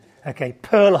Okay,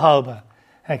 Pearl Harbor.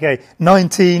 Okay,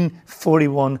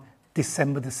 1941,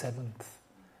 December the 7th.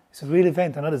 It's a real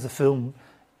event. I know there's a film.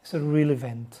 It's a real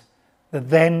event. The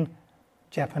then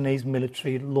Japanese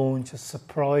military launched a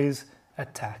surprise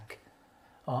attack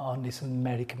on this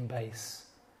American base.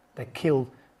 They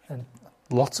killed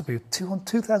lots of people,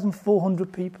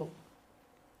 2,400 people.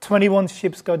 21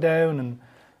 ships go down and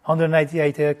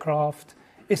 188 aircraft.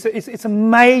 It's a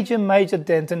major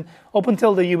dent. And up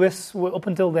until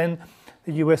then,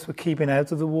 the US were keeping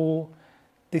out of the war.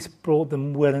 This brought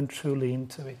them well and truly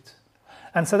into it.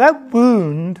 And so that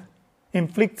wound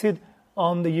inflicted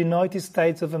on the United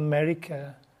States of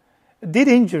America did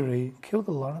injury, killed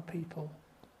a lot of people.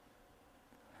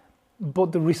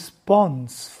 But the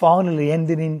response finally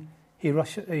ended in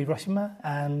Hiroshima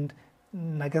and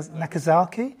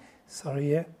Nagasaki.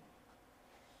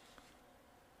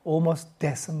 Almost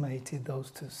decimated those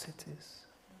two cities.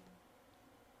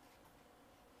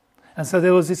 And so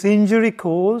there was this injury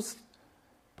caused,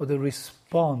 but the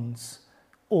response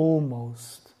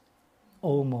almost,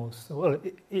 well,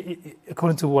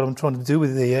 according to what I'm trying to do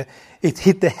with it here, it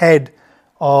hit the head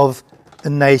of the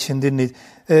nation, didn't it?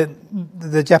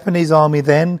 The Japanese army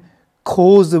then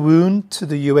caused the wound to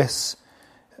the US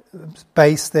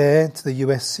base there, to the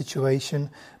US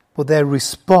situation, but their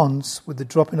response with the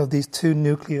dropping of these two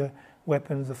nuclear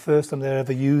weapons, the first time they're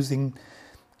ever using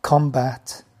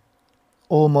combat,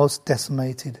 almost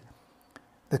decimated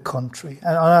the country.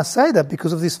 And I say that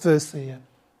because of this verse here.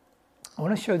 I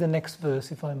want to show the next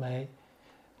verse, if I may.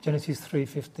 Genesis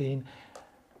 3:15.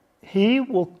 He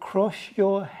will crush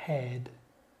your head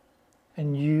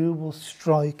and you will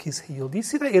strike his heel. Do you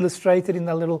see that illustrated in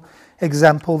that little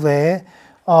example there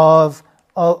of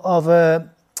a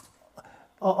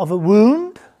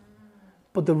wound,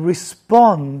 but the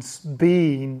response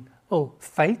being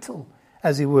fatal,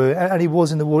 as it were, and it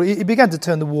was in the war. It began to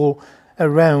turn the war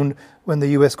around when the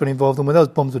US got involved, and when those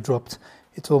bombs were dropped,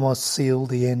 it almost sealed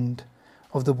the end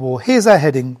of the war. Here's our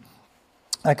heading.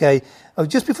 Okay,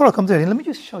 just before I come to it, let me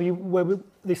just show you where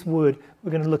this word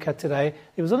we're going to look at today.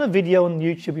 It was on a video on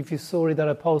YouTube, if you saw it, that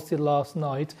I posted last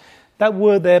night. That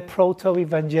word there,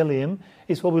 proto-evangelium,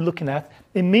 is what we're looking at.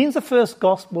 It means the first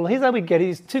gospel. Here's how we get it.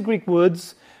 It's two Greek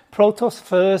words, protos,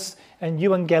 first, and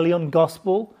euangelion,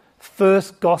 gospel,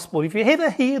 first gospel. If you ever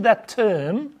hear that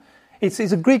term, it's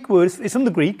a Greek word. It's from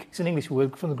the Greek. It's an English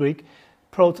word from the Greek.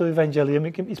 Proto-evangelium.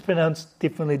 It's pronounced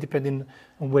differently depending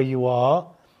on where you are.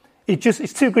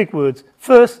 It's two Greek words.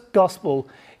 First gospel.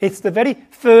 It's the very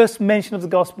first mention of the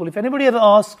gospel. If anybody ever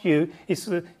asks you, it's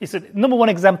a number one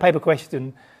exam paper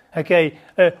question. Okay,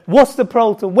 what's the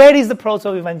proto? Where is the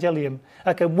proto-evangelium?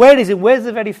 Okay, where is it? Where's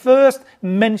the very first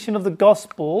mention of the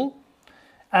gospel?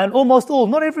 And almost all,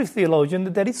 not every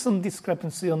theologian, there is some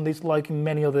discrepancy on this, like in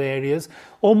many other areas.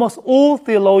 Almost all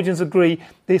theologians agree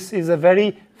this is a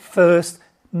very first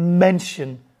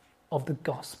mention of the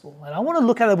gospel. And I want to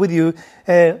look at it with you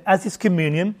as this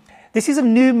communion. This is a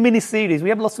new mini-series. We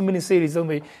have lots of mini-series, don't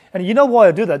we? And you know why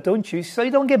I do that, don't you? So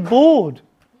you don't get bored.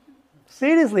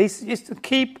 Seriously, it's just to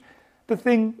keep the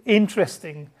thing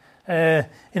interesting. I've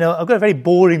got a very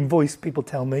boring voice, people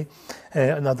tell me.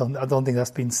 And I don't think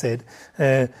that's been said.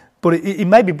 But it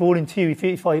may be boring to you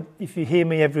if you hear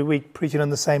me every week preaching on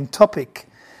the same topic.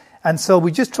 And so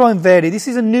we just try and vary. This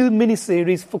is a new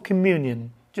mini-series for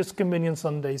communion. Just Communion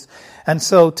Sundays. And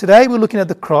so today we're looking at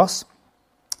the cross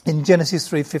in Genesis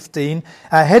 3:15.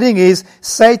 Our heading is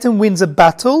Satan wins a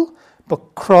battle,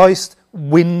 but Christ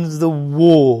wins the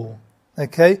war.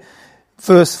 Okay?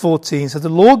 Verse 14. So the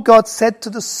Lord God said to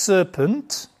the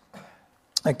serpent,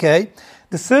 okay?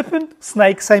 The serpent,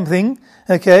 snake, same thing,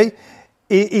 okay?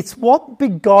 It's what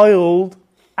beguiled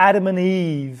Adam and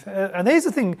Eve. And here's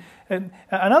the thing.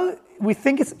 I know we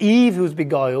think it's Eve who's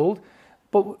beguiled,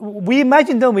 but we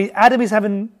imagine, don't we, Adam is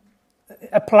having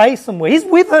a place somewhere. He's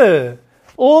with her.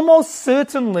 Almost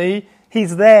certainly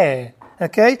he's there.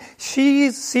 Okay?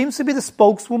 She seems to be the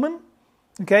spokeswoman.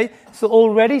 Okay? So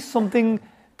already something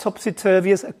topsy-turvy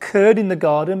has occurred in the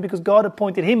garden because God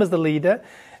appointed him as the leader.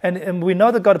 And we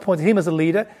know that God appointed him as a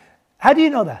leader. How do you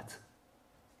know that?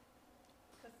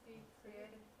 Because he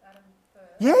created Adam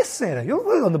first. Yes, Sarah.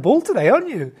 You're on the ball today, aren't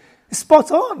you? Spot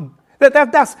on.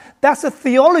 That's a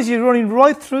theology running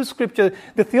right through Scripture.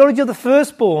 The theology of the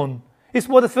firstborn. It's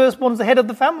why the firstborn is the head of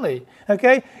the family.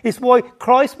 Okay? It's why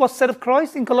Christ, what's said of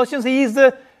Christ in Colossians? He is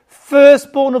the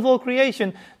firstborn of all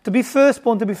creation. To be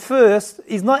firstborn, to be first,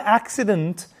 is not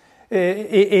accident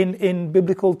in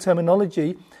biblical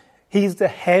terminology. He's the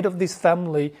head of this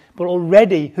family. But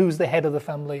already, who's the head of the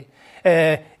family?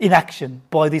 In action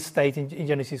by this state in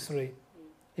Genesis 3.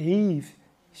 Eve.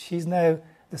 She's now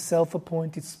the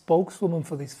self-appointed spokeswoman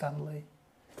for this family.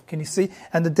 Can you see?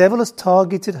 And the devil has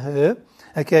targeted her.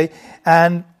 Okay,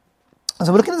 and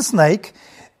so we're looking at the snake.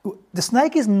 The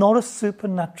snake is not a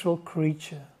supernatural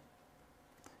creature.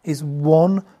 It's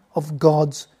one of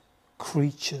God's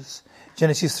creatures.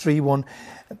 Genesis 3:1.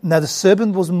 Now the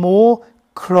serpent was more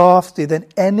crafty than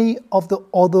any of the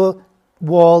other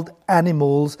wild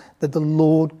animals that the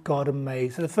Lord God had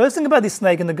made. So the first thing about this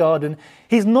snake in the garden,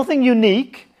 he's nothing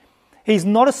unique. He's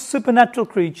not a supernatural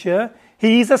creature.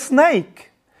 He is a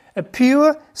snake. A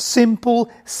pure, simple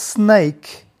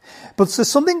snake. But there's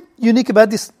something unique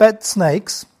about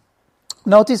snakes.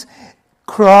 Notice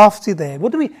crafty there.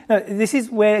 This is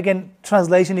where, again,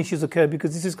 translation issues occur,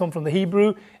 because this has come from the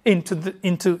Hebrew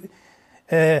into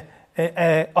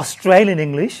Australian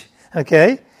English.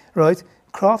 Okay, right?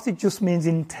 Crafty just means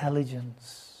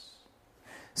intelligence.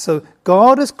 So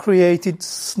God has created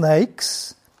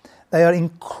snakes. They are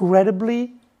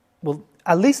incredibly, well,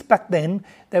 at least back then,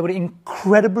 they were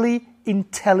incredibly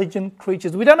intelligent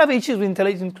creatures. We don't have issues with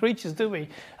intelligent creatures, do we?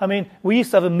 I mean, we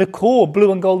used to have a macaw,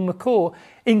 blue and gold macaw,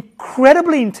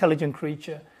 incredibly intelligent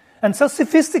creature, and so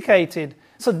sophisticated,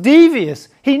 so devious.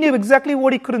 He knew exactly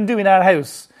what he couldn't do in our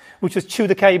house, which was chew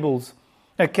the cables,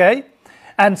 okay?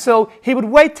 And so he would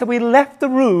wait till we left the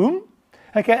room,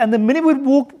 okay, and the minute we'd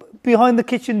walk behind the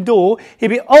kitchen door, he'd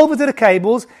be over to the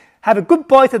cables, have a good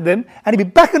bite of them, and he'd be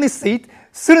back on his seat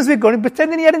as soon as we'd gone,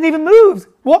 pretending he hadn't even moved.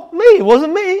 What, me? It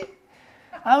wasn't me.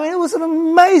 I mean, it was an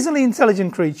amazingly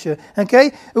intelligent creature,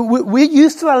 okay? We're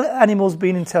used to animals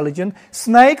being intelligent.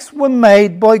 Snakes were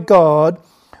made by God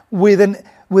with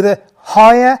a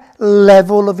higher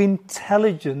level of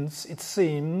intelligence, it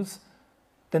seems,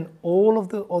 than all of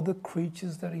the other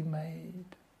creatures that he made.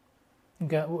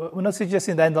 Okay, we're not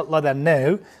suggesting that like that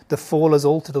now. The fall has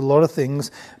altered a lot of things.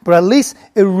 But at least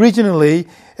originally,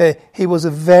 he was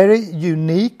a very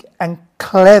unique and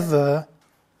clever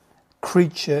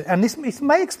creature. And this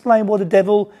may explain why the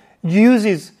devil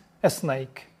uses a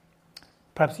snake.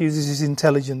 Perhaps uses his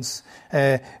intelligence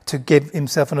to give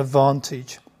himself an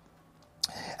advantage.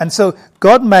 And so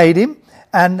God made him.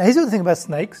 And here's the other thing about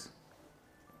snakes.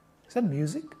 Is that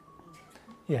music?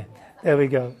 Yeah, there we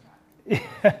go.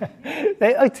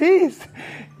 It is.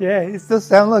 Yeah, it does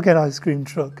sound like an ice cream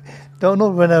truck. Don't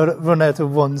run out at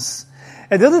once.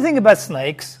 And the other thing about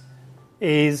snakes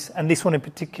is, and this one in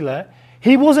particular,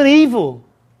 he wasn't evil.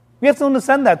 We have to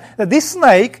understand that this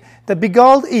snake that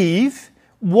beguiled Eve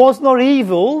was not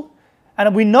evil,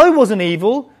 and we know it wasn't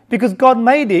evil because God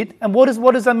made it. And what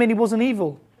does that mean? It wasn't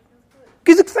evil.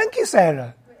 Because thank you,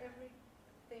 Sarah. Where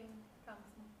everything comes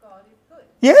from God is good.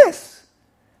 Yes.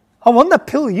 I want that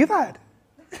pill you've had.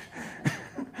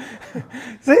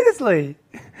 Seriously.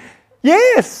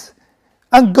 Yes.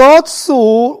 And God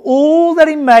saw all that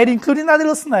he made, including that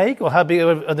little snake, or how big,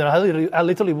 I don't know how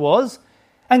little it was.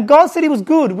 And God said it was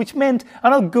good, which meant, I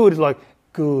know good is like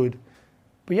good.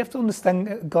 But you have to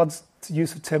understand God's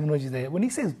use of terminology there. When he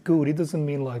says good, it doesn't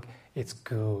mean like it's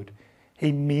good.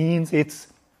 He means it's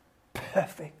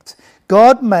perfect.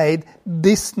 God made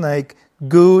this snake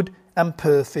good and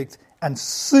perfect and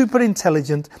super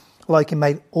intelligent, like he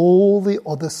made all the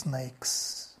other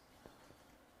snakes.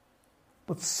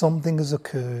 But something has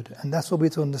occurred, and that's what we're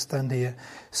to understand here.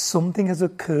 Something has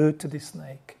occurred to this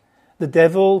snake. The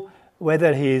devil,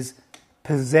 whether he's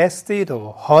possessed it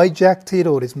or hijacked it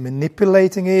or is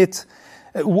manipulating it,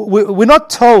 we're not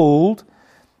told.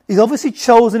 He's obviously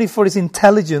chosen it for his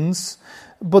intelligence,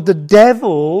 but the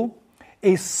devil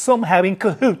is somehow in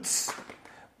cahoots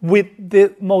with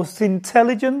the most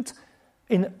intelligent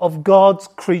of God's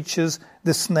creatures,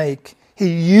 the snake. He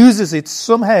uses it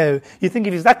somehow. You think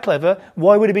if he's that clever,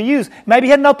 why would it be used? Maybe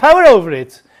he had no power over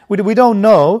it. We don't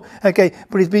know, okay,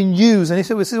 but it's been used. And this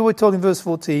is what we're told in verse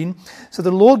 14. So the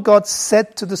Lord God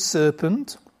said to the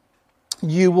serpent,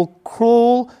 you will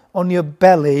crawl on your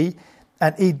belly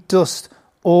and eat dust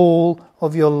all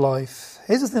of your life.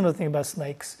 Here's the thing about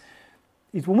snakes.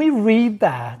 Is when we read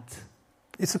that,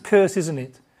 it's a curse, isn't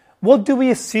it? What do we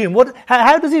assume?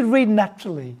 How does it read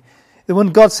naturally? That when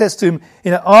God says to him,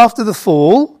 after the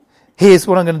fall, here's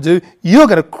what I'm going to do. You're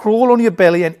going to crawl on your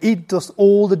belly and eat dust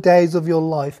all the days of your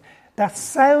life. That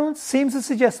seems to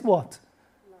suggest what?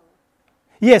 Low.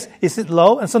 Yes, is it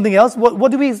low? And something else?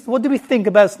 What do we think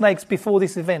about snakes before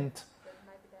this event? That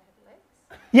maybe they have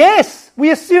legs? Yes,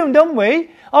 we assume, don't we?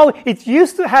 Oh, it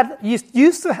used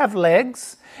to have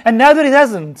legs, and now that it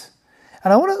hasn't.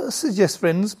 And I want to suggest,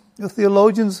 friends, the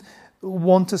theologians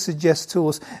want to suggest to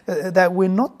us that we're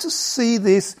not to see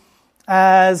this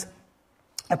as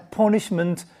a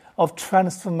punishment of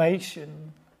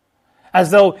transformation, as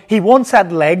though he once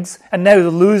had legs and now they're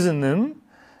losing them.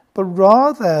 but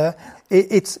rather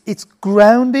it's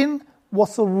grounding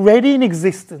what's already in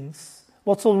existence,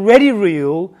 what's already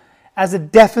real, as a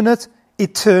definite,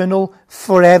 eternal,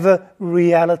 forever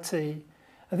reality.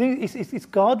 I think it's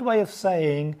God's way of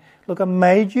saying, look, I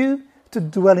made you to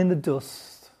dwell in the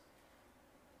dust,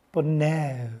 but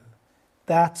now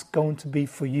that's going to be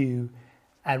for you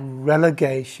a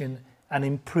relegation, an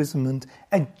imprisonment,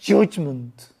 a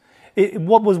judgment.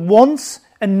 What was once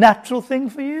a natural thing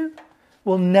for you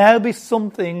will now be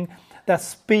something that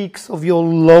speaks of your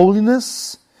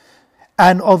lowliness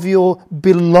and of your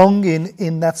belonging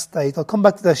in that state. I'll come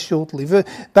back to that shortly.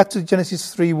 Back to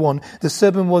Genesis 3:1. The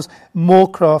serpent was more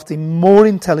crafty, more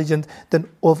intelligent than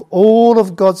of all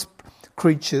of God's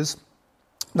creatures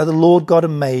that the Lord God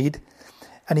had made.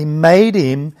 And he made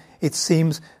him, it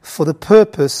seems, for the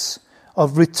purpose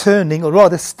of returning, or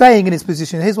rather staying in his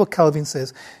position. Here's what Calvin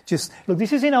says. Just look,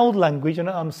 this is in old language, and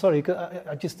I'm sorry,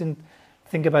 I just didn't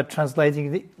think about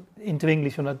translating it into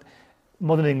English,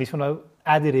 modern English, when I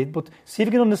added it. But see if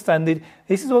you can understand it.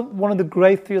 This is what one of the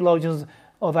great theologians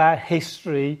of our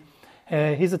history.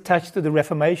 He's attached to the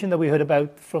Reformation that we heard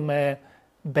about from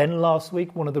Ben last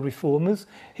week, one of the reformers.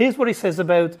 Here's what he says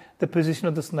about the position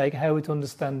of the snake, how to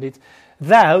understand it.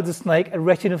 Thou, the snake, a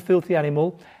wretched and filthy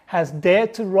animal, has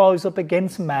dared to rise up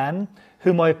against man,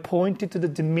 whom I appointed to the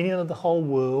dominion of the whole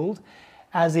world,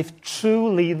 as if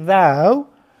truly thou,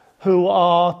 who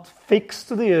art fixed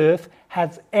to the earth,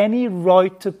 has any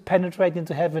right to penetrate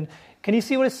into heaven. Can you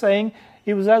see what he's saying?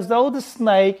 It was as though the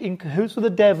snake, in cahoots with the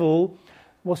devil,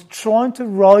 was trying to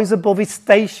rise above his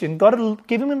station. God had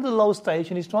given him the low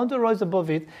station. He's trying to rise above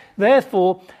it.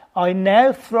 Therefore, I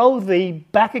now throw thee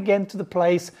back again to the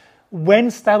place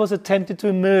whence thou was attempted to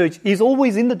emerge. He's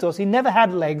always in the dust. He never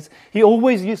had legs. He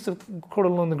always used to crawl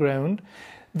along the ground.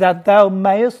 That thou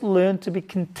mayest learn to be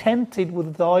contented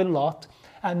with thy lot,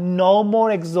 and no more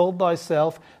exalt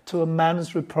thyself to a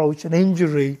man's reproach and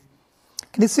injury.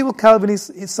 Can you see what Calvin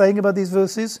is saying about these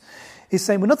verses? He's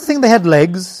saying, we're not saying they had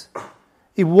legs.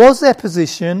 It was their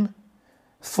position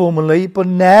formerly, but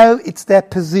now it's their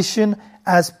position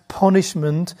as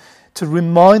punishment to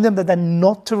remind them that they're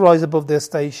not to rise above their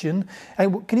station.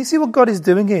 And can you see what God is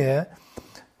doing here?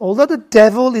 Although the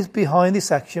devil is behind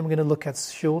this action, we're going to look at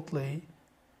shortly,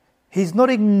 he's not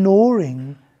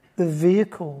ignoring the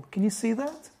vehicle. Can you see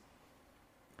that?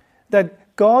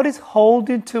 That God is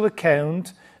holding to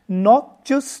account not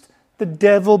just the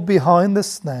devil behind the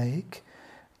snake,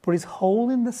 but he's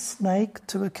holding the snake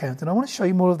to account. And I want to show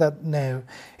you more of that now.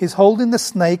 He's holding the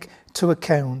snake to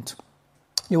account.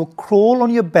 You will crawl on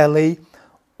your belly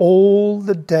all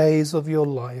the days of your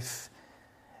life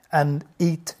and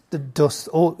eat the dust.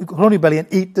 Crawl on your belly and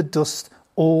eat the dust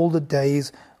all the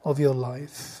days of your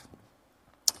life.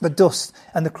 The dust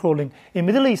and the crawling. In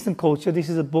Middle Eastern culture, this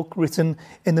is a book written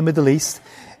in the Middle East.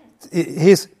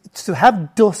 To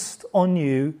have dust on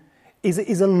you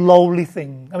is a lowly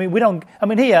thing. I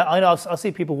mean, here, I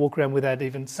see people walk around without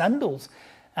even sandals,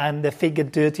 and their feet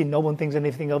get dirty, no one thinks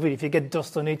anything of it. If you get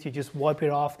dust on it, you just wipe it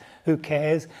off, who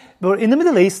cares? But in the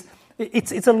Middle East,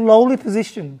 it's a lowly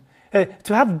position.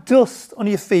 To have dust on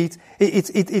your feet,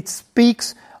 it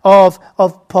speaks of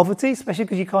poverty, especially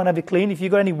because you can't have it clean. If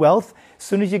you've got any wealth, as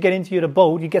soon as you get into your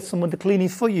abode, you get someone to clean it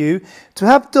for you. To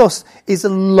have dust is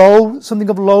something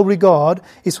of low regard.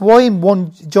 It's why in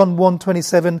John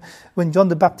 1:27, when John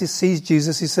the Baptist sees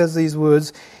Jesus, he says these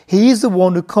words, "He is the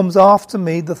one who comes after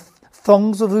me, the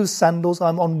thongs of whose sandals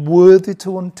I'm unworthy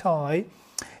to untie."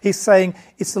 He's saying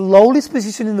it's the lowliest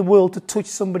position in the world to touch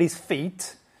somebody's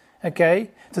feet, okay?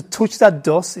 To touch that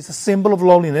dust. It's a symbol of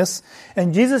lowliness.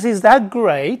 And Jesus is that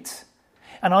great,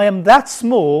 and I am that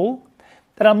small,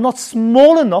 that I'm not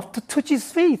small enough to touch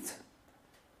his feet.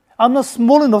 I'm not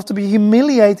small enough to be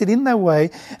humiliated in that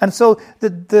way. And so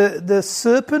the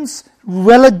serpent's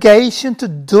relegation to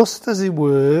dust, as it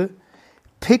were,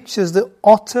 pictures the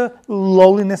utter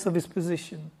lowliness of his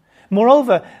position.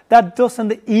 Moreover, that dust and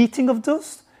the eating of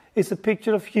dust is a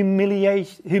picture of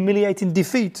humiliating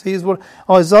defeat. Here's what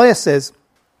Isaiah says.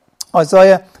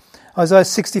 Isaiah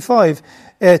 65,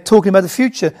 talking about the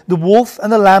future. The wolf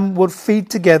and the lamb will feed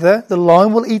together. The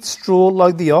lion will eat straw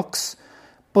like the ox.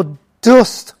 But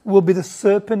dust will be the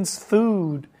serpent's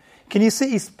food. Can you see?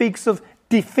 He speaks of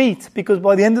defeat, because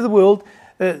by the end of the world,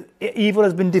 evil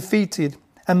has been defeated.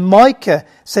 And Micah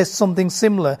says something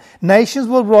similar. Nations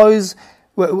will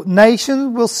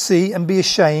see and be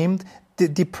ashamed,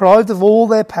 deprived of all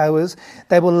their powers.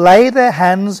 They will lay their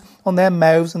hands on their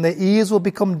mouths, and their ears will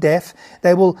become deaf.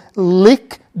 They will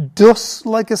lick dust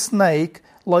like a snake,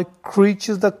 like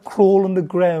creatures that crawl on the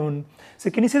ground. So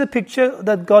can you see the picture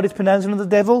that God is pronouncing on the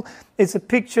devil? It's a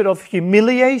picture of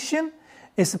humiliation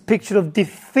is a picture of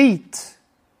defeat,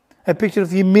 a picture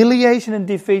of humiliation and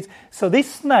defeat. So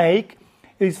this snake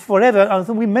is forever. I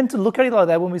think we're meant to look at it like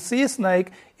that. When we see a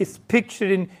snake, it's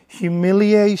pictured in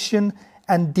humiliation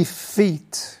and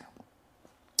defeat.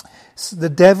 So the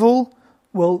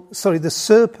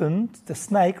serpent, the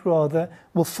snake rather,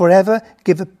 will forever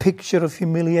give a picture of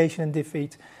humiliation and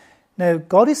defeat. Now,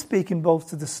 God is speaking both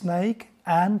to the snake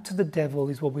and to the devil,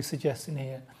 is what we're suggesting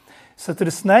here. So to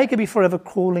the snake, he'll be forever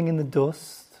crawling in the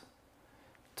dust.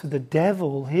 To the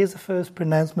devil, here's the first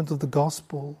pronouncement of the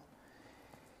gospel.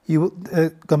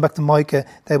 Going back to Micah,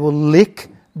 they will lick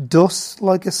dust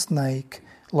like a snake,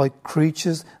 like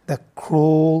creatures that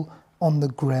crawl on the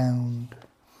ground.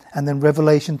 And then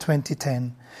Revelation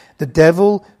 20:10, the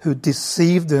devil who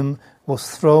deceived them was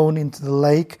thrown into the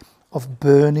lake of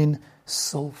burning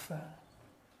sulfur.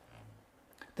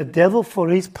 The devil, for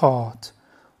his part,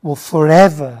 will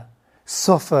forever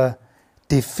suffer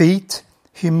defeat,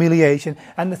 humiliation.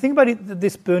 And the thing about it,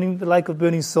 the lake of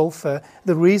burning sulfur,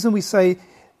 the reason we say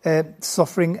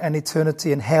suffering and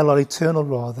eternity and hell are eternal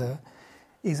rather,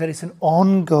 is that it's an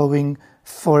ongoing,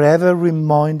 forever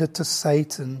reminder to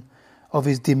Satan of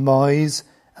his demise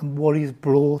and what he's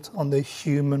brought on the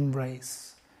human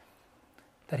race.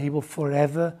 That he will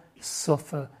forever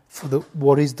suffer for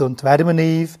what he's done to Adam and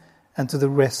Eve and to the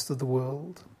rest of the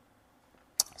world.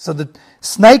 So the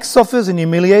snake suffers in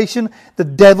humiliation, the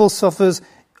devil suffers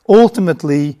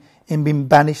ultimately in being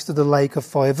banished to the lake of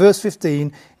fire. Verse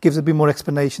 15 gives a bit more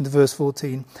explanation to verse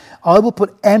 14. I will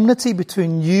put enmity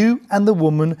between you and the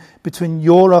woman, between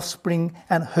your offspring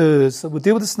and hers. So we'll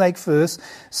deal with the snake first.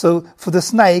 So for the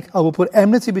snake, I will put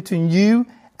enmity between you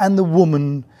and the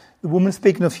woman. The woman,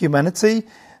 speaking of humanity,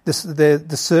 the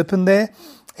serpent there.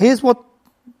 Here's what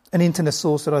an internet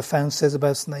source that I found says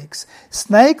about snakes.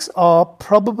 Snakes are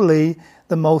probably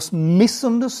the most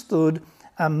misunderstood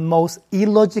and most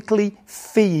illogically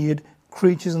feared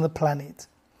creatures on the planet.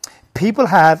 People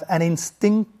have an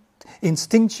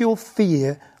instinctual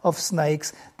fear of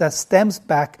snakes that stems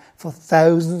back for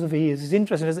thousands of years. It's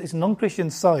interesting, it's a non-Christian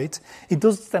site. It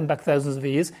does stem back thousands of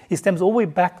years. It stems all the way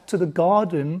back to the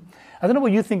garden. I don't know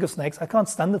what you think of snakes. I can't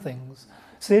stand the things.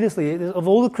 Seriously, of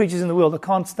all the creatures in the world, I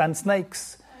can't stand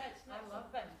snakes.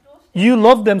 You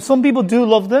love them. Some people do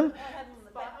love them.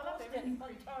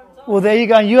 Well, there you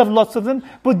go. You have lots of them.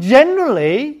 But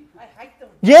generally,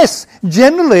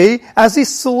 generally, as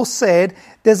this source said,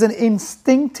 there's an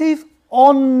instinctive,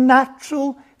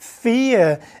 unnatural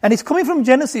fear. And it's coming from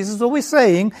Genesis. It's always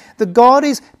saying that God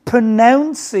is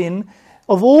pronouncing,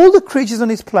 of all the creatures on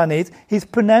this planet, he's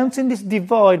pronouncing this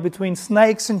divide between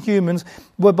snakes and humans,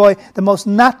 whereby the most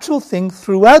natural thing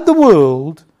throughout the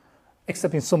world,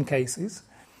 except in some cases,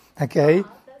 okay? That's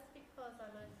because I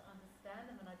learned to understand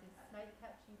them and I did snake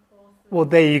catching courses. Well,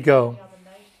 there you go.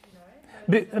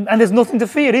 And there's nothing to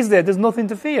fear, is there? There's nothing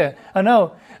to fear. I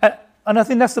know. And I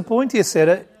think that's the point here,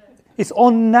 Sarah. It's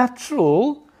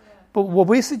unnatural, but what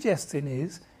we're suggesting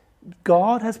is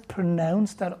God has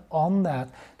pronounced that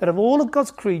of all of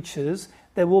God's creatures,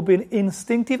 there will be an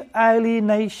instinctive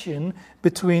alienation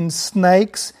between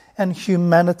snakes and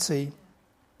humanity.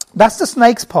 That's the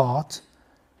snake's part.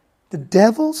 The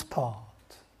devil's part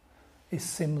is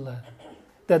similar.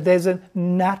 That there's a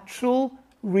natural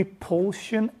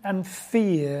repulsion and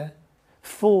fear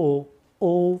for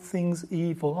all things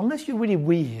evil. Unless you're really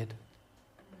weird,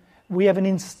 we have an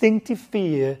instinctive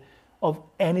fear of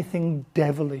anything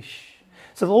devilish.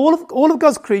 So all of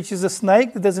God's creatures, the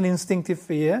snake, there's an instinctive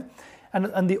fear.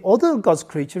 And the other God's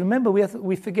creature, remember,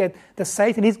 we forget that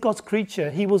Satan is God's creature.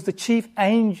 He was the chief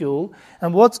angel.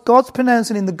 And what God's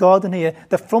pronouncing in the garden here,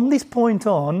 that from this point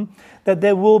on, that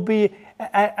there will be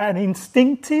an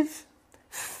instinctive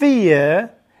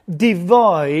fear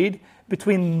divide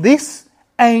between this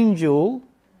angel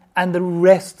and the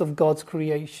rest of God's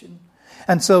creation.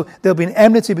 And so there'll be an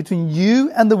enmity between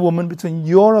you and the woman, between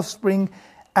your offspring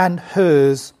and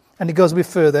hers. And it goes a bit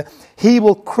further. He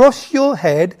will crush your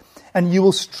head and you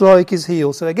will strike his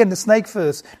heel. So again, the snake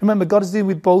first. Remember, God is dealing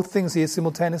with both things here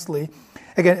simultaneously.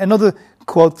 Again, another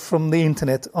quote from the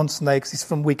internet on snakes is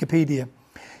from Wikipedia.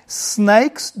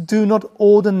 Snakes do not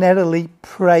ordinarily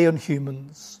prey on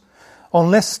humans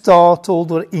unless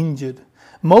startled or injured.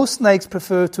 Most snakes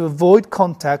prefer to avoid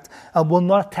contact and will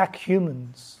not attack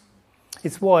humans.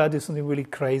 It's why I do something really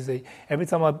crazy. Every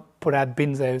time I put our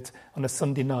bins out on a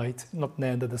Sunday night, not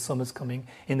now that the summer's coming,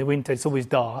 in the winter it's always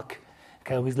dark.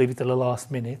 Okay, I always leave it till the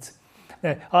last minute.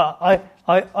 I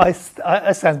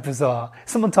sound bizarre.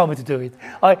 Someone told me to do it.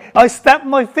 I stamp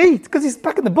my feet because it's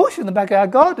back in the bush in the back of our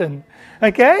garden.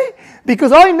 Okay?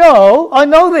 Because I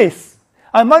know this.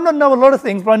 I might not know a lot of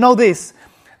things, but I know this.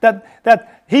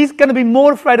 That he's going to be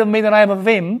more afraid of me than I am of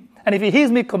him. And if he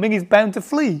hears me coming, he's bound to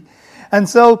flee. And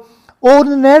so,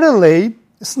 ordinarily,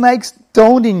 snakes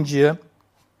don't injure,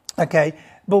 okay?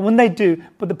 But when they do,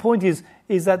 but the point is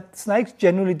that snakes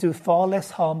generally do far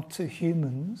less harm to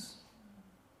humans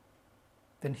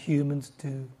than humans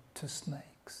do to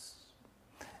snakes.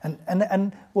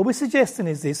 And what we're suggesting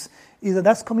is that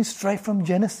that's coming straight from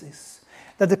Genesis.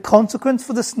 That the consequence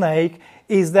for the snake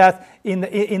is that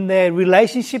in their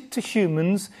relationship to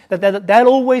humans, that they'll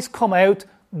always come out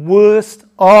worst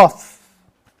off.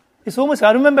 It's almost,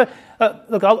 I remember,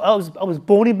 look, I was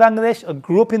born in Bangladesh. I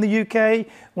grew up in the UK.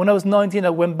 When I was 19, I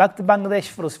went back to Bangladesh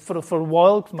for a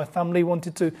while because my family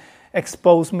wanted to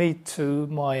expose me to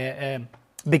my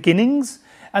beginnings.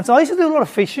 And so I used to do a lot of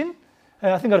fishing.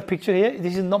 I think I got a picture here.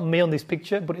 This is not me on this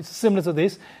picture, but it's similar to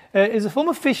this. It's a form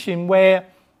of fishing where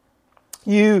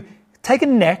you take a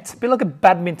net, a bit like a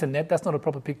badminton net, that's not a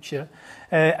proper picture,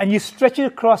 and you stretch it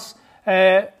across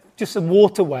just a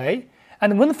waterway.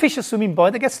 And when the fish are swimming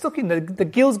by, they get stuck in there. The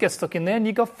gills get stuck in there, and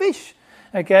you got fish.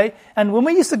 Okay. And when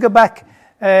we used to go back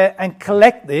and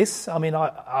collect this, I mean,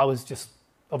 I was just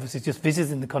obviously just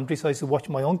visiting the country, so I used to watch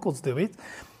my uncles do it.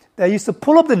 They used to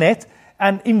pull up the net,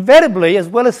 and invariably, as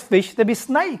well as fish, there'd be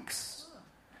snakes.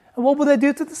 And what would they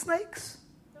do to the snakes?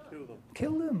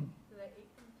 Kill them. Do they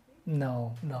eat them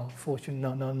too? No,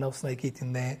 fortunately, no snake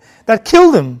eating there. That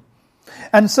kill them.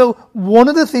 And so one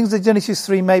of the things that Genesis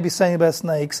 3 may be saying about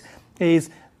snakes is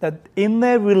that in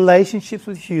their relationships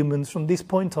with humans from this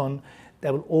point on, they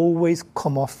will always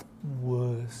come off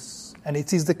worse. And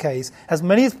it is the case. As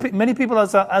many people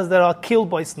as there are killed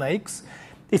by snakes,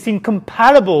 it's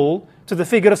incomparable to the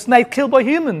figure of snake killed by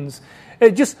humans.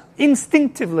 Just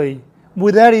instinctively,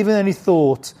 without even any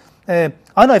thought. I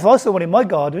know if I saw one in my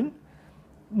garden,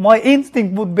 my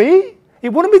instinct would be, it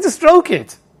wouldn't be to stroke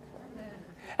it.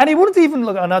 And he wouldn't even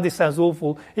look, I know this sounds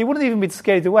awful, he wouldn't even be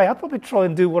scared away. I'd probably try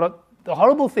and do the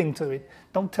horrible thing to it.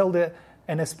 Don't tell the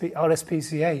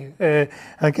RSPCA,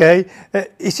 okay?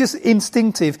 It's just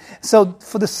instinctive. So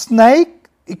for the snake,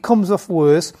 it comes off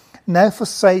worse. Now for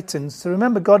Satan. So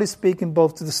remember, God is speaking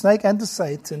both to the snake and to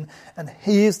Satan, and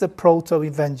he is the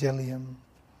proto-evangelium.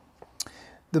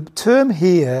 The term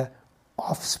here,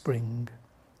 offspring,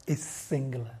 is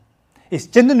singular. It's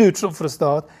gender neutral for a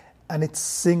start, and it's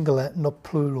singular, not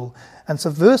plural. And so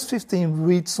verse 15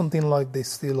 reads something like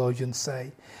this, theologians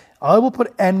say. I will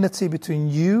put enmity between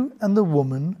you and the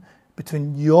woman,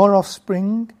 between your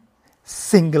offspring,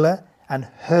 singular, and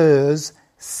hers,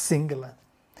 singular.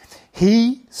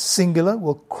 He, singular,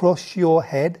 will crush your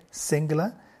head,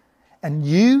 singular, and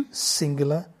you,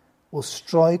 singular, will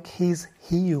strike his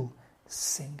heel,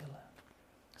 singular.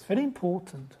 It's very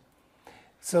important.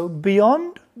 So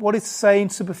beyond what it's saying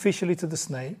superficially to the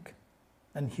snake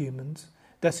and humans,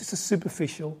 that's just a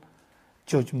superficial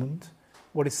judgment.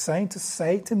 What it's saying to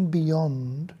Satan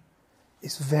beyond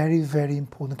is very, very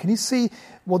important. Can you see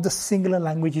what the singular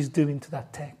language is doing to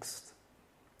that text?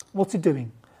 What's it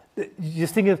doing? You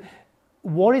just think of,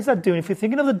 what is that doing? If you're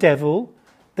thinking of the devil,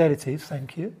 there it is,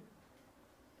 thank you.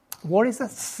 What is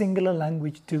that singular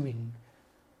language doing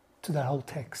to that whole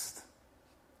text?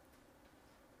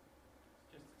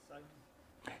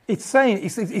 It's saying,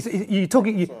 you're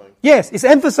talking, yes, it's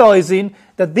emphasizing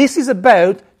that this is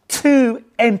about two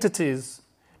entities,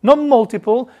 not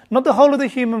multiple, not the whole of the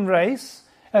human race,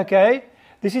 okay?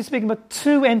 This is speaking about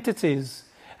two entities.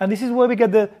 And this is where we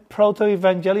get the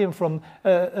proto-evangelium from,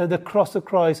 the cross of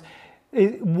Christ.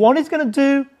 One is going to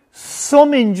do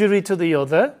some injury to the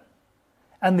other,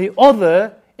 and the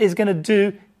other is going to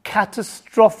do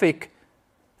catastrophic,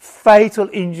 fatal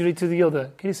injury to the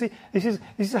other. Can you see? This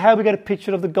is how we get a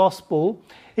picture of the gospel.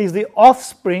 Is the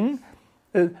offspring,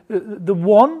 the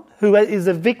one who is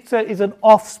a victor is an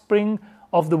offspring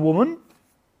of the woman.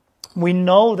 We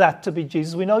know that to be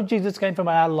Jesus. We know Jesus came from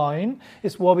our line.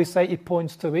 It's why we say it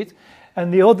points to it.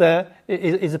 And the other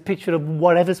is a picture of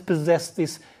whatever's possessed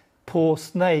this poor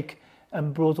snake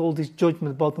and brought all this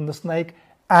judgment both on the snake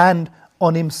and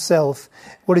on himself.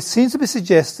 What it seems to be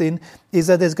suggesting is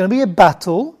that there's going to be a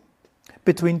battle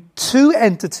between two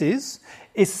entities.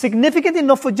 It's significant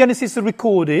enough for Genesis to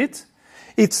record it.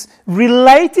 It's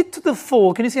related to the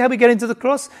fall. Can you see how we get into the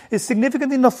cross? It's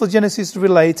significant enough for Genesis to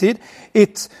relate it.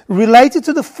 It's related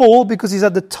to the fall because it's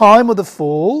at the time of the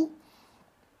fall.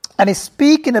 And it's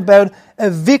speaking about a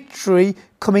victory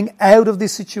coming out of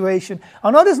this situation.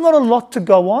 I know there's not a lot to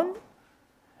go on.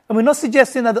 And we're not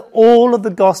suggesting that all of the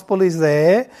gospel is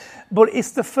there. But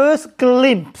it's the first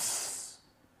glimpse.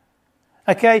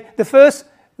 Okay? The first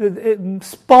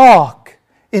spark.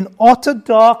 In utter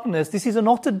darkness, this is an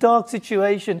utter dark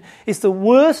situation. It's the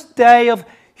worst day of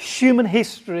human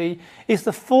history. It's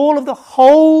the fall of the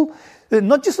whole,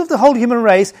 not just of the whole human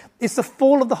race, it's the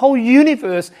fall of the whole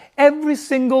universe. Every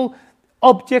single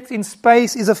object in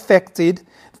space is affected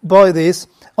by this.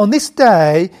 On this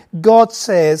day, God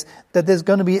says that there's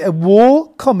going to be a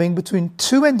war coming between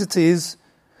two entities.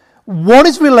 One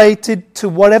is related to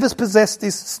whatever's possessed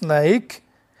this snake,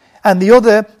 and the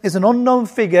other is an unknown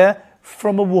figure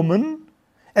from a woman,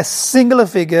 a singular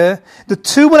figure. The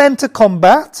two will enter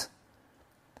combat,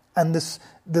 and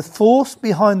the force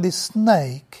behind this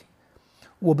snake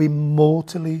will be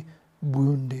mortally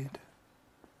wounded.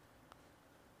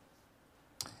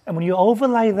 And when you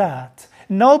overlay that,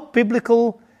 no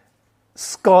biblical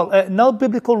scholar, no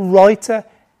biblical writer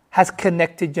has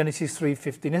connected Genesis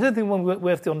 3:15. There's something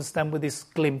we have to understand with this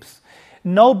glimpse.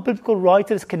 No biblical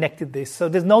writer has connected this. So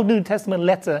there's no New Testament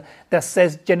letter that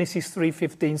says Genesis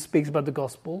 3:15 speaks about the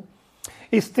gospel.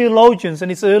 It's theologians, and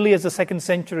it's early as the 2nd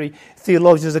century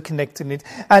theologians are connecting it.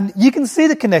 And you can see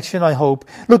the connection, I hope.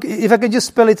 Look, if I can just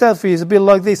spell it out for you, it's a bit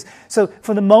like this. So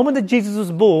from the moment that Jesus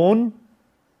was born,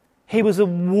 he was at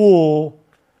war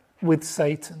with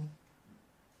Satan.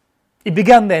 It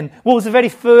began then. What was the very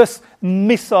first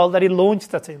missile that he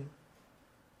launched at him?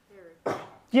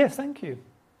 Yes, thank you.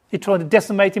 He tried to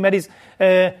decimate him at his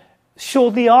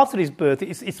shortly after his birth.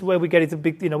 It's where we get it a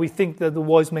big. We think that the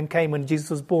wise men came when Jesus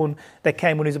was born. They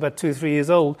came when he was about 2 or 3 years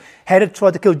old. Herod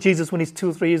tried to kill Jesus when he's 2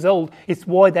 or 3 years old. It's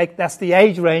why that's the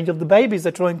age range of the babies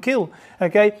they try and kill.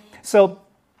 Okay, so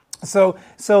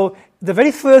the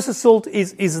very first assault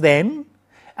is then.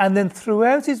 And then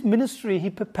throughout his ministry, he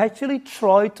perpetually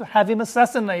tried to have him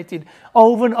assassinated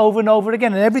over and over and over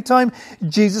again. And every time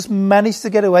Jesus managed to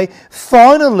get away,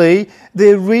 finally,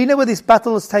 the arena where this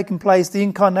battle has taken place, the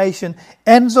incarnation,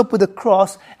 ends up with a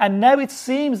cross. And now it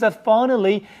seems that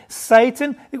finally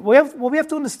Satan, what we have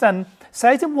to understand,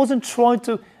 Satan wasn't trying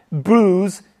to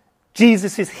bruise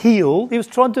Jesus' heel. He was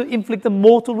trying to inflict a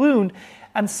mortal wound.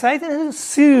 And Satan had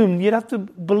assumed, you'd have to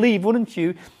believe, wouldn't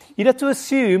you? You'd have to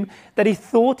assume that he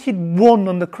thought he'd won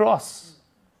on the cross.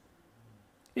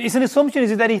 It's an assumption,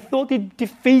 is it, that he thought he'd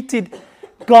defeated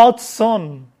God's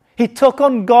Son. He took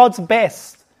on God's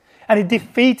best and he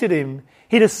defeated him.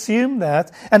 He'd assumed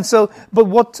that. And so, but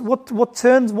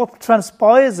what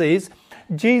transpires is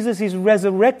Jesus is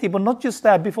resurrected. But not just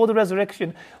that, before the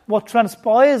resurrection, what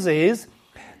transpires is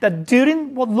that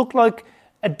during what looked like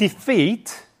a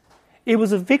defeat, it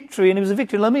was a victory, and it was a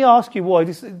victory. Let me ask you why,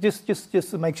 just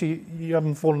to make sure you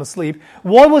haven't fallen asleep.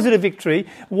 Why was it a victory?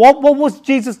 What was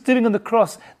Jesus doing on the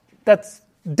cross that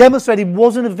demonstrated it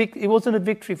wasn't a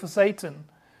victory for Satan?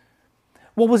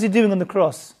 What was he doing on the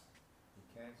cross?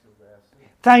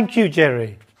 Thank you,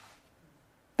 Jerry.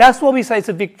 That's why we say it's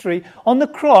a victory. On the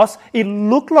cross, it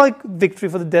looked like victory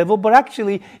for the devil, but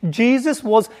actually, Jesus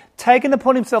was taking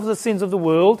upon himself the sins of the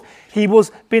world. He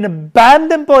was being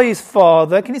abandoned by his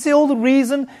Father. Can you see all the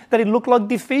reason that it looked like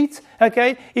defeat?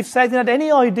 Okay? If Satan had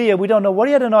any idea, we don't know what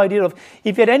he had an idea of,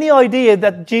 if he had any idea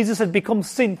that Jesus had become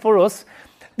sin for us,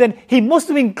 then he must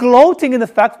have been gloating in the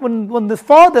fact when the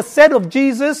Father said of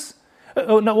Jesus,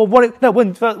 when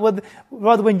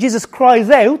Jesus cries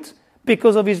out,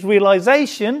 because of his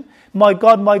realization, my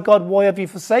God, why have you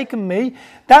forsaken me?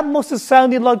 That must have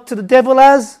sounded like to the devil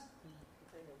as,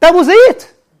 that was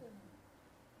it.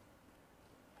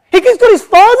 He got his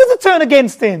Father to turn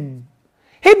against him.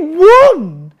 He'd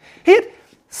won.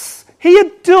 He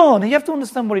had done, you have to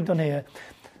understand what he'd done here.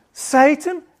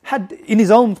 Satan had,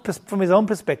 from his own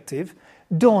perspective,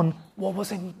 done what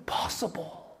was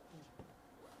impossible.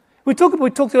 We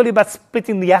talked earlier about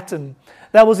splitting the atom.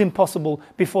 That was impossible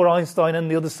before Einstein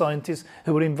and the other scientists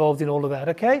who were involved in all of that,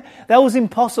 okay? That was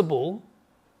impossible,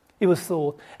 it was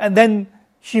thought. And then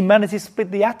humanity split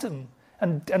the atom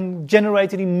and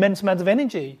generated immense amounts of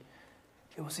energy.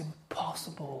 It was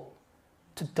impossible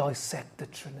to dissect the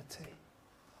Trinity.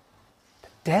 The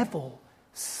devil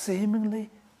seemingly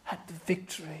had the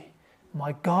victory.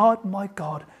 My God,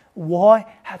 why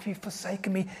have you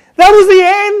forsaken me? That was the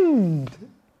end!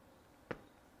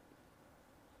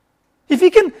 If you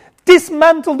can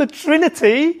dismantle the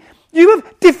Trinity, you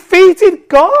have defeated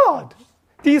God.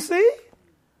 Do you see?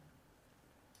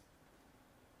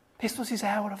 This was his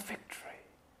hour of victory.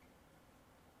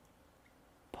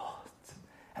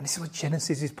 And this is what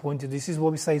Genesis is pointing to. This is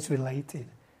what we say it's related.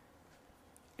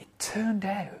 It turned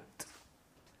out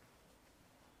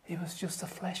it was just a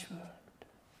flesh wound.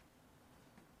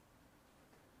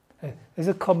 There's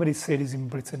a comedy series in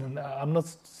Britain, and I'm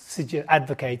not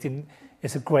advocating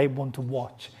it's a great one to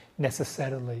watch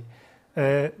necessarily.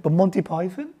 But Monty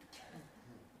Python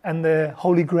and the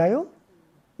Holy Grail,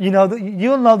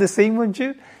 you'll know the scene, won't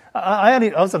you? I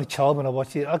was only a child when I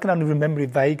watched it. I can only remember it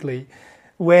vaguely,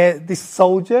 where this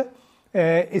soldier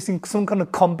is in some kind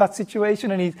of combat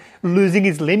situation and he's losing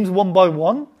his limbs one by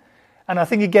one. And I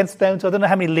think he gets down to, I don't know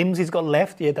how many limbs he's got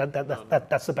left. Yeah,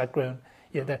 that's the background.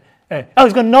 Yeah,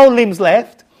 he's got no limbs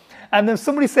left. And then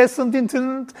somebody says something to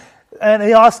him, and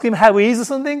he asks him how he is or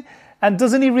something. And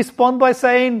doesn't he respond by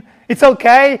saying, it's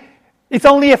okay, it's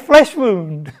only a flesh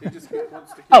wound? He just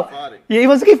wants to keep fighting. Yeah, he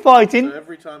wants to keep fighting. So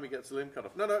every time he gets a limb cut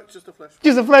off, no, it's just a flesh wound.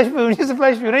 Just a flesh wound, just a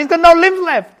flesh wound. And he's got no limbs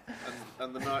left.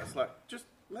 And the knight's like, just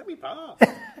let me pass.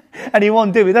 And he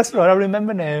won't do it. That's right, I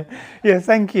remember now. Yeah,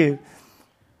 thank you.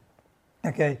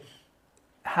 Okay.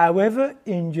 However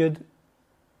injured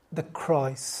the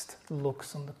Christ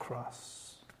looks on the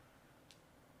cross,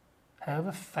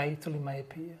 however fatal he may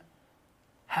appear,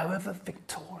 however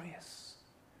victorious,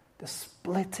 the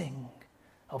splitting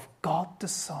of God the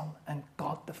Son and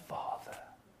God the Father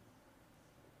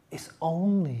is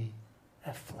only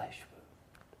a flesh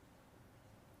wound.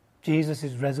 Jesus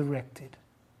is resurrected.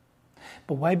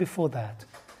 But way before that,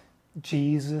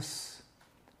 Jesus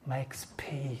makes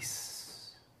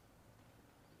peace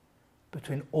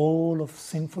between all of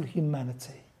sinful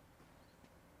humanity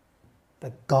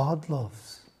that God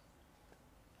loves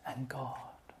and God.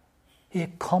 He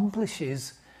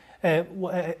accomplishes a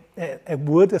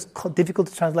word that's difficult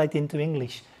to translate into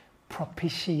English,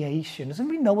 propitiation. Does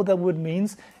anybody know what that word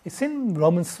means? It's in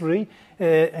Romans 3,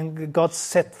 and God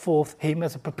set forth him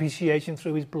as a propitiation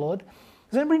through his blood.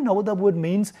 Does anybody know what that word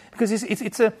means? Because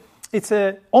it's a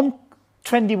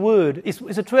trendy word.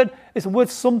 It's a word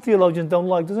some theologians don't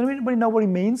like. Does anybody know what it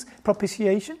means?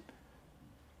 Propitiation.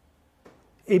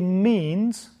 It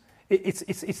means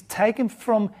it's taken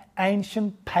from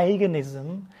ancient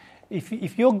paganism.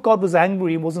 If your God was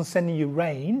angry and wasn't sending you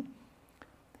rain,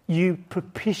 you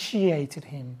propitiated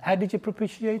him. How did you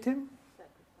propitiate him?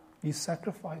 You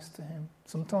sacrificed to him.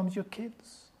 Sometimes your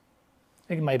kids.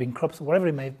 It may have been crops or whatever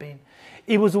it may have been.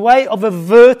 It was a way of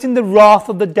averting the wrath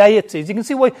of the deities. You can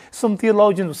see why some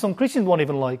theologians, some Christians won't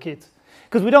even like it.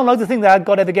 Because we don't like to think that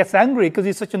God ever gets angry because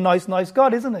he's such a nice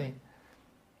God, isn't he?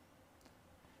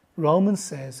 Romans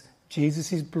says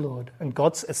Jesus' blood, and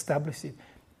God's established it,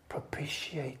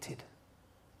 propitiated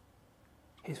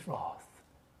his wrath.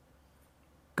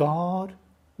 God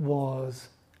was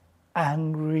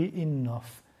angry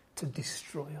enough to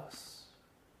destroy us.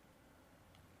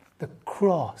 The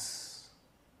cross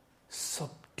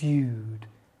subdued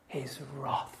his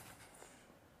wrath.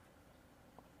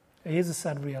 Here's a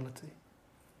sad reality.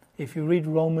 If you read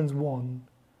Romans 1,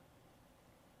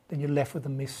 then you're left with a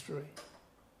mystery.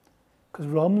 Because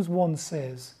Romans 1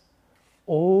 says,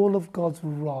 all of God's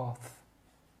wrath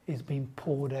is being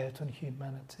poured out on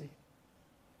humanity.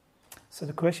 So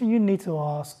the question you need to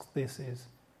ask this is,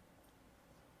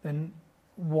 then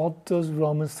what does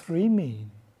Romans 3 mean?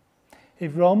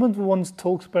 If Romans 1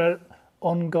 talks about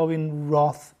ongoing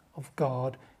wrath of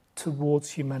God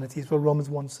towards humanity, it's what Romans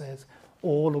 1 says,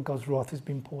 all of God's wrath has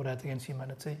been poured out against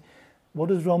humanity. What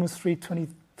does Romans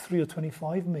 3:23 or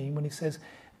 25 mean when he says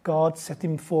God set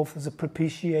him forth as a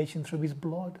propitiation through his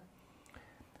blood?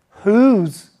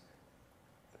 Who's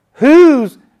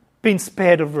been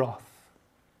spared of wrath?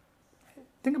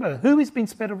 Think about it. Who is being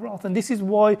spared of wrath? And this is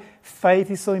why faith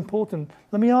is so important.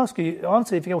 Let me ask you,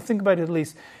 answer if you can think about it at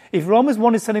least. If Romans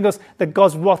 1 is telling us that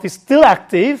God's wrath is still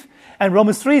active, and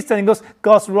Romans 3 is telling us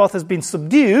God's wrath has been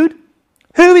subdued,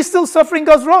 who is still suffering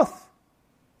God's wrath?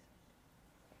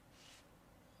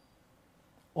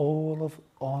 All of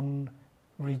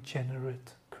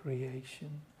unregenerate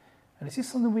creation. And this is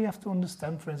something we have to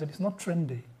understand, friends, and it's not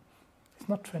trendy. It's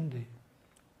not trendy.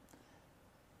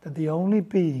 That the only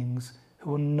beings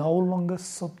who are no longer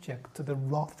subject to the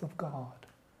wrath of God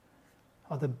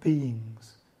are the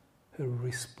beings who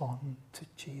respond to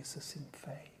Jesus in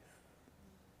faith.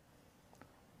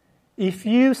 If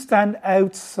you stand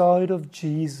outside of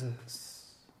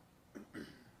Jesus,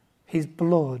 his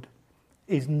blood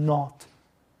is not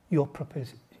your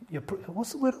propitiation.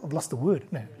 What's the word? I've lost the word.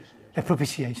 No, a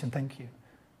propitiation. Thank you.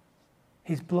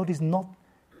 His blood is not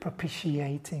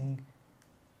propitiating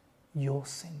your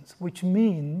sins, which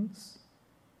means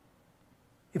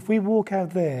if we walk out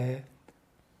there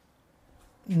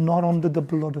not under the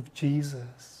blood of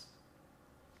Jesus,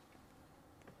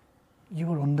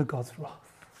 you are under God's wrath.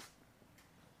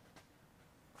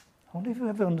 I wonder if you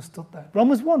ever understood that.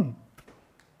 Romans 1,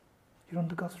 you're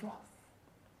under God's wrath.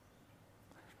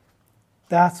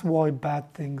 That's why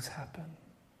bad things happen.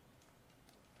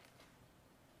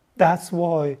 That's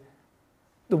why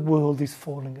the world is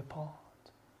falling apart.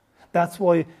 That's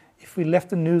why if we left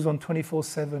the news on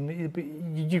 24/7,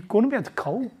 you're going to be able to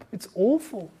cope. It's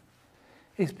awful.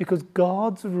 is because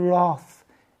God's wrath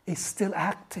is still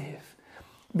active,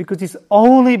 because it's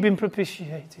only been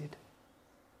propitiated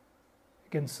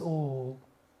against all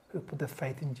who put their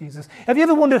faith in Jesus. Have you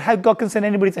ever wondered how God can send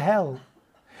anybody to hell?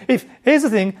 Here's the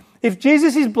thing, if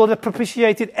Jesus' blood had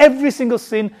propitiated every single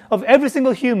sin of every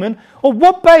single human, on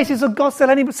what basis does God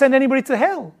send anybody to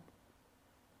hell?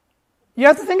 You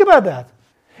have to think about that.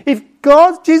 If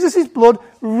Jesus' blood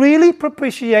really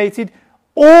propitiated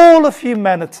all of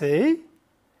humanity,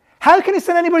 how can he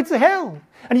send anybody to hell?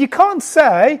 And you can't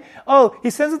say, oh,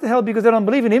 he sends them to hell because they don't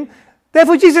believe in him.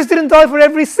 Therefore, Jesus didn't die for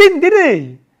every sin, did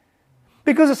he?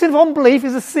 Because the sin of unbelief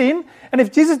is a sin. And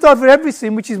if Jesus died for every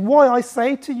sin, which is why I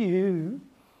say to you,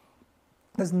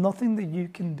 there's nothing that you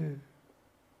can do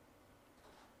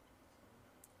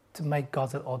to make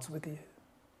God at odds with you.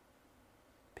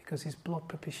 Because his blood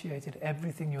propitiated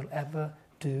everything you'll ever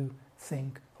do,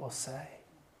 think, or say.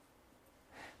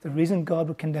 The reason God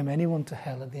would condemn anyone to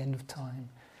hell at the end of time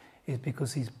is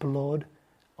because his blood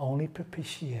only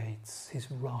propitiates his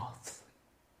wrath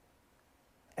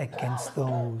against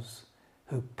those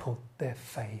who put their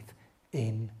faith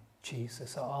in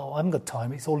Jesus. Oh, I haven't got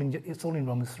time. It's all in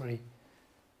Romans 3.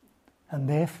 And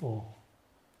therefore,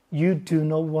 you do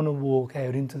not want to walk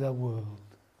out into that world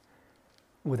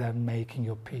without making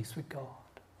your peace with God.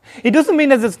 It doesn't mean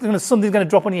that something's going to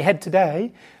drop on your head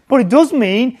today, but it does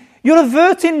mean you're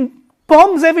averting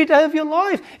bombs every day of your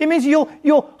life. It means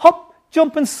you're hop,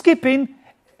 jump and skipping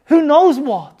who knows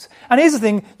what. And here's the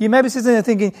thing, you may be sitting there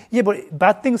thinking, yeah, but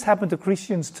bad things happen to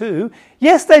Christians too.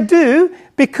 Yes, they do,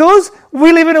 because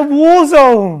we live in a war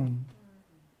zone.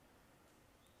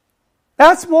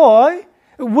 That's why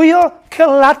we are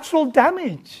collateral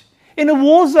damage in a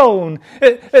war zone.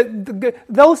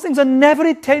 Those things are never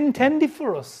intended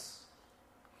for us.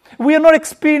 We are not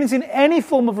experiencing any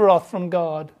form of wrath from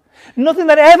God. Nothing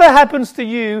that ever happens to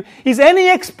you is any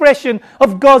expression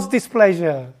of God's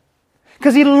displeasure.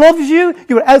 Because he loves you,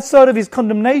 you're outside of his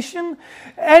condemnation.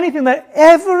 Anything that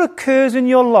ever occurs in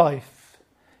your life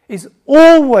is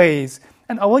always,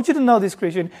 and I want you to know this,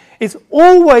 Christian, is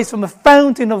always from a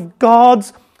fountain of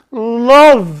God's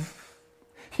love.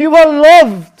 You are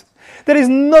loved. There is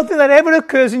nothing that ever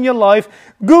occurs in your life,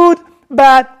 good,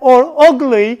 bad, or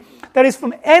ugly, that is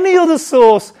from any other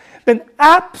source than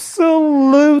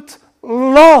absolute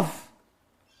love.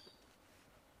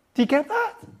 Do you get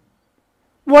that?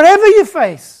 Whatever you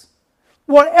face,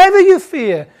 whatever you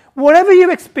fear, whatever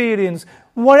you experience,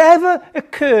 whatever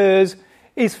occurs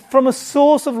is from a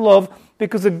source of love,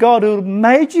 because the God who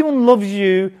made you and loves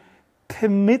you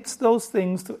permits those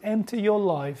things to enter your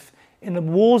life in a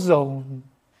war zone,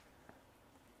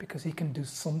 because he can do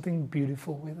something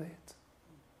beautiful with it.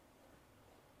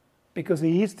 Because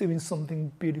he is doing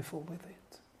something beautiful with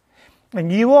it.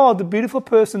 And you are the beautiful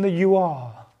person that you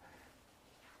are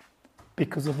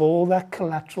because of all that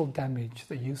collateral damage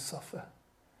that you suffer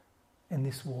in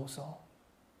this war zone.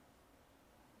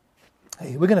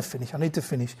 Hey, we're going to finish. I need to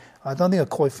finish. I don't think I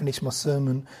quite finished my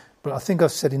sermon, but I think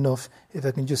I've said enough if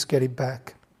I can just get it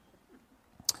back.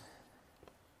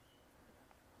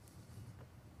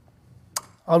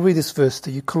 I'll read this verse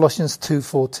to you, Colossians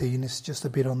 2:14. It's just a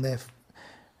bit on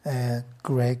there,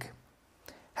 Greg.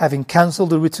 Having cancelled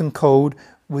the written code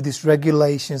with its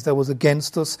regulations that was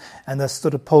against us and that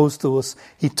stood opposed to us,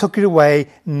 he took it away,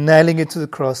 nailing it to the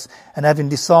cross, and having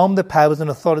disarmed the powers and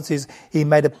authorities, he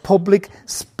made a public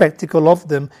spectacle of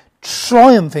them,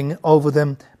 triumphing over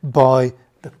them by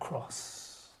the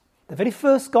cross. The very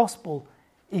first gospel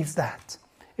is that.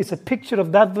 It's a picture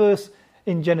of that verse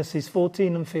in Genesis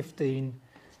 14 and 15.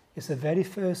 It's the very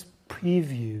first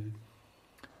preview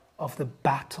of the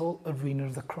battle arena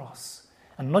of the cross.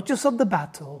 And not just of the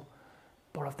battle,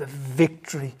 but of the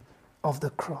victory of the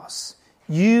cross.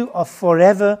 You are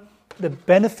forever the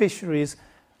beneficiaries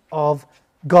of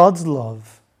God's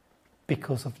love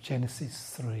because of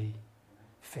Genesis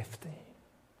 3:15.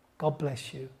 God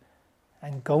bless you.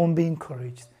 And go and be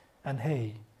encouraged. And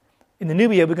hey, in the new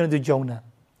year we're going to do Jonah.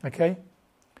 Okay?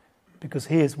 Because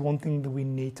here's one thing that we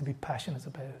need to be passionate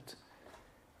about.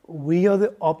 We are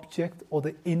the object or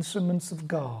the instruments of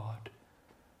God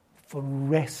for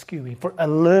rescuing, for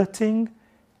alerting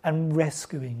and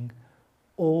rescuing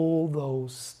all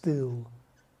those still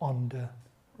under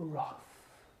wrath.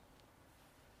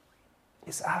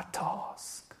 It's our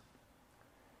task.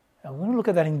 And we're going to look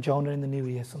at that in Jonah in the new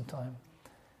year sometime.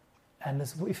 And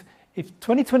if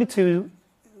 2022,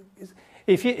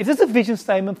 if there's a vision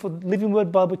statement for Living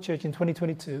Word Bible Church in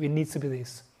 2022, it needs to be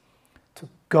this: to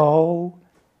go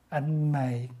and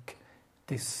make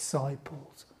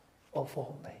disciples of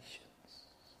all nations.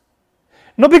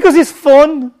 Not because it's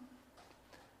fun,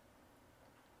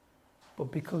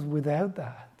 But because without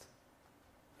that,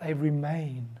 they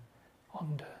remain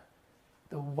under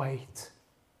the weight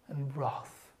and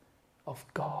wrath of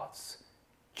God's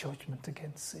judgment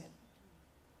against sin.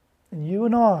 And you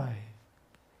and I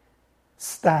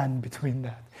stand between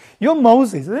that. You're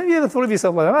Moses. Have you ever thought of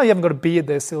yourself like that? Oh, you haven't got a beard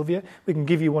there, Sylvia. We can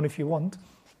give you one if you want.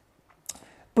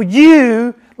 But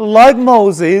you, like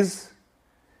Moses,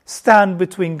 stand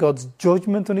between God's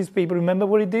judgment on his people. Remember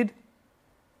what he did?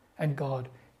 And God.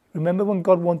 Remember when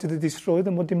God wanted to destroy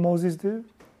them, what did Moses do?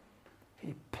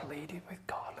 He pleaded with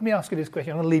God. Let me ask you this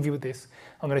question. I'm going to leave you with this.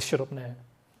 I'm going to shut up now.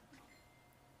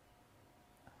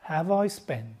 Have I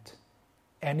spent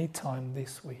any time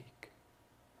this week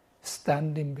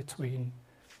standing between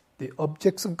the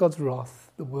objects of God's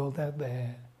wrath, the world out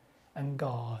there, and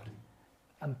God,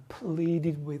 and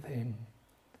pleaded with him,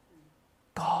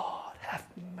 God, have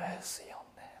mercy on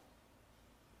them.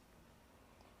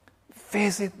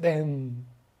 Visit them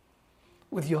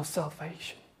with your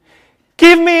salvation.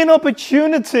 Give me an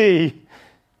opportunity.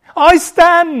 I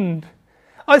stand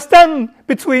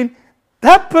between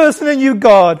that person and you,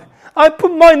 God. I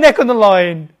put my neck on the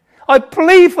line. I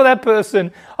plead for that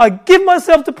person. I give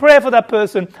myself to prayer for that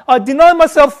person. I deny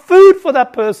myself food for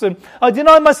that person. I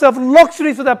deny myself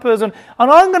luxury for that person.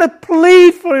 And I'm going to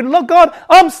plead for him. Look, God,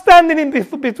 I'm standing in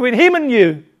between him and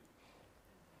you.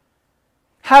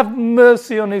 Have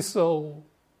mercy on his soul.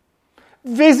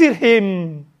 Visit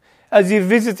him as you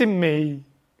visited me.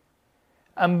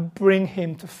 And bring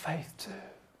him to faith too.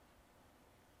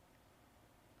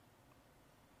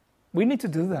 We need to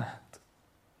do that.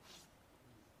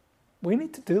 We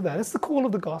need to do that. It's the call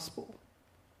of the gospel.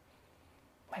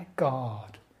 My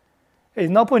God. There's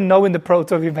no point knowing the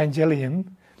proto-evangelium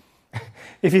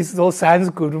if it all sounds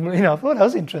good. Oh, that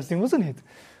was interesting, wasn't it?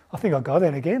 I think I got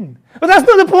that again. But that's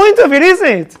not the point of it, is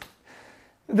it?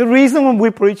 The reason when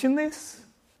we're preaching this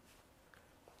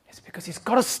is because it's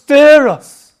got to stir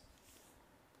us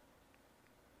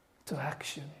to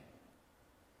action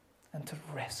and to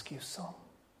rescue some.